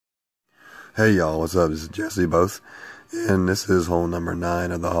Hey y'all, what's up? This is Jesse Both, and this is hole number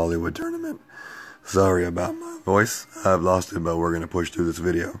 9 of the Hollywood tournament. Sorry about my voice, I've lost it, but we're going to push through this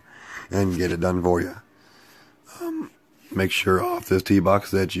video and get it done for you. Make sure off this tee box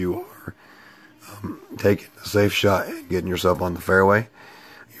that you are taking a safe shot and getting yourself on the fairway.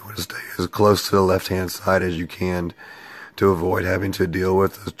 You want to stay as close to the left-hand side as you can to avoid having to deal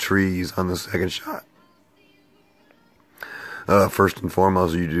with the trees on the second shot. First and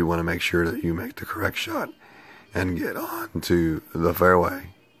foremost, you do want to make sure that you make the correct shot and get on to the fairway.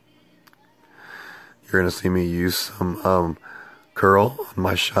 You're going to see me use some curl on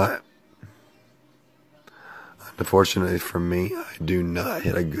my shot. Unfortunately for me, I do not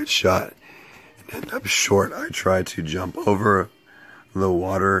hit a good shot and end up short. I tried to jump over the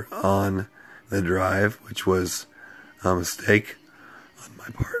water on the drive, which was a mistake on my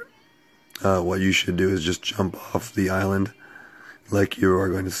part. What you should do is just jump off the island like you are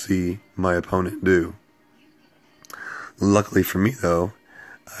going to see my opponent do. Luckily for me, though,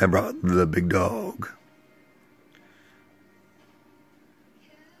 I brought the big dog.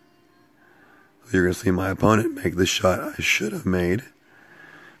 So you're going to see my opponent make the shot I should have made,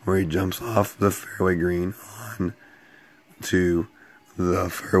 where he jumps off the fairway green on to the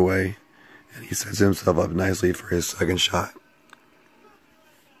fairway, and he sets himself up nicely for his second shot.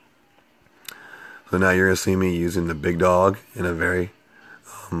 So now you're going to see me using the big dog in a very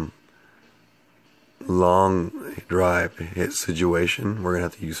long drive hit situation. We're going to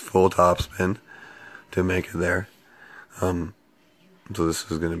have to use full topspin to make it there. So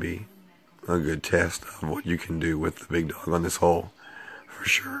this is going to be a good test of what you can do with the big dog on this hole, for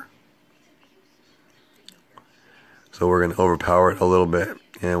sure. So we're going to overpower it a little bit,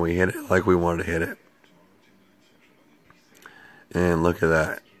 and we hit it like we wanted to hit it. And look at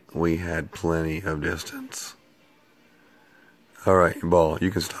that. We had plenty of distance. Alright, ball, you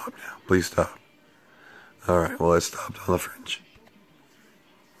can stop now. Please stop. Alright, well, it stopped on the fringe.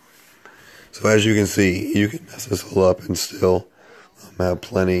 So as you can see, you can mess this hole up and still have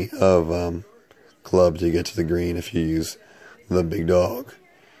plenty of club to get to the green if you use the big dog.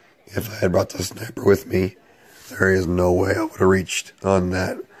 If I had brought the sniper with me, there is no way I would have reached on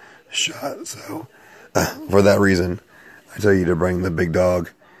that shot. So, for that reason, I tell you to bring the big dog.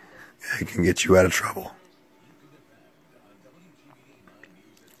 It can get you out of trouble.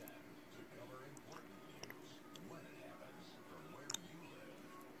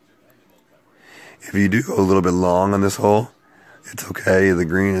 If you do go a little bit long on this hole, it's okay. The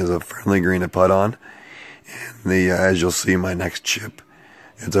green is a friendly green to putt on. And as you'll see, my next chip,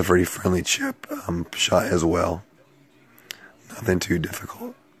 it's a pretty friendly chip shot as well. Nothing too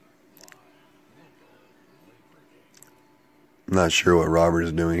difficult. Not sure what Robert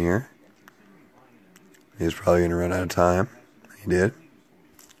is doing here. He's probably going to run out of time. He did.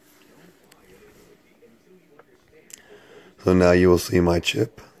 So now you will see my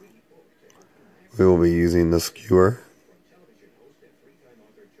chip. We will be using the skewer.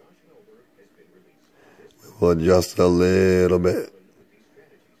 We will adjust a little bit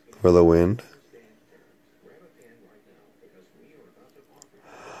for the wind.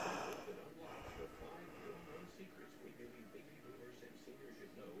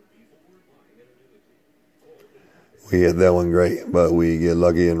 We hit that one great, but we get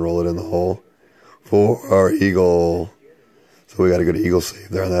lucky and roll it in the hole for our eagle. So we got a good eagle save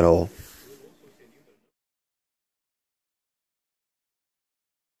there on that hole.